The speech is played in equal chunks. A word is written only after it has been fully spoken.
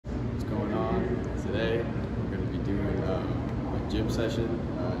gym session.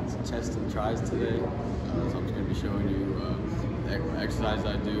 It's chest and tris today. So I'm just going to be showing you the exercise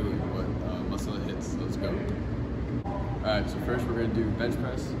I do and what muscle it hits. So let's go. Alright, so first we're going to do bench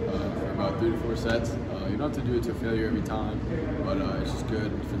press for about 3 to 4 sets. You don't have to do it to failure every time, but it's just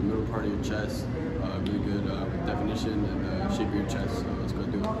good for the middle part of your chest. Really good with definition and shape of your chest. So let's go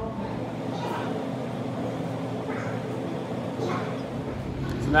do it.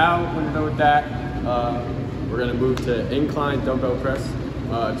 So now, when you're done with that, we're going to move to incline dumbbell press.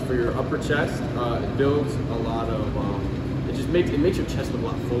 It's for your upper chest. It builds a lot of, it makes your chest look a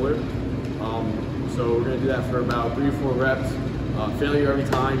lot fuller. So we're going to do that for about 3 to 4 reps. Failure every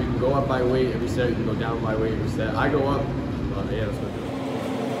time. You can go up by weight every set. You can go down by weight every set. I go up. Yeah, let's go do it.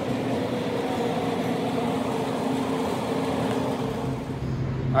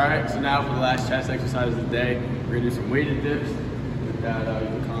 Alright, so now for the last chest exercise of the day, we're going to do some weighted dips. With that, you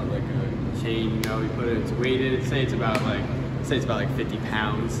can call it like a chain, you know, you put it, it's weighted. Say it's about like 50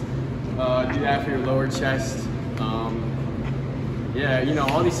 pounds. Do that for your lower chest. Yeah, you know,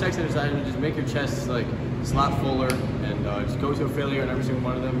 all these sex exercises just make your chest like a lot fuller, and just go to a failure on every single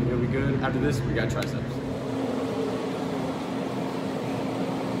one of them, and you'll be good. After this, we got triceps.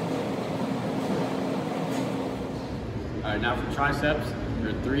 Alright, now for triceps, there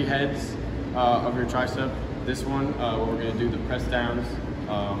are 3 heads of your tricep. This one, what we're going to do, the press downs,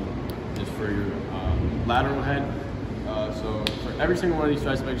 is for your lateral head. So for every single one of these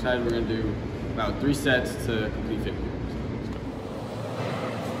tricep exercises, we're going to do about 3 sets to complete 50.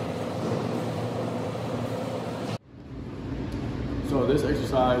 So this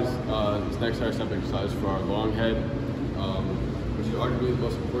exercise, this next tricep exercise for our long head, which is arguably the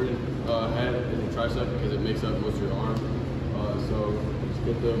most important head in the tricep because it makes up most of your arm. So just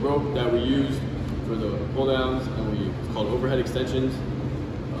get the rope that we use for the pull downs, and it's called overhead extensions.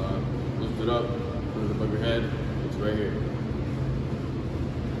 Lift it up, put it above your head. It's right here.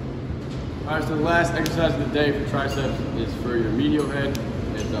 All right, so the last exercise of the day for triceps is for your medial head.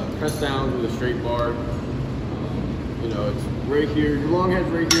 It's press downs with a straight bar. You know, it's right here. Your long head's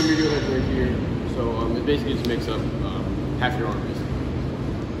right here, medial head's right here. So it basically just makes up half your arm, basically.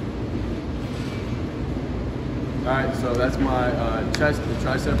 All right, so that's my chest and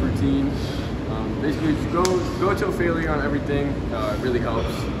tricep routine. Basically, just go to a failure on everything. It really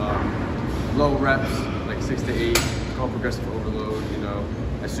helps. Low reps, like 6 to 8. It's called progressive overload. You know,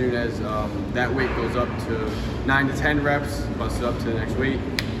 as soon as that weight goes up to 9 to 10 reps, bust it up to the next weight.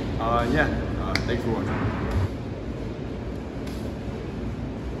 Yeah. Thanks for watching.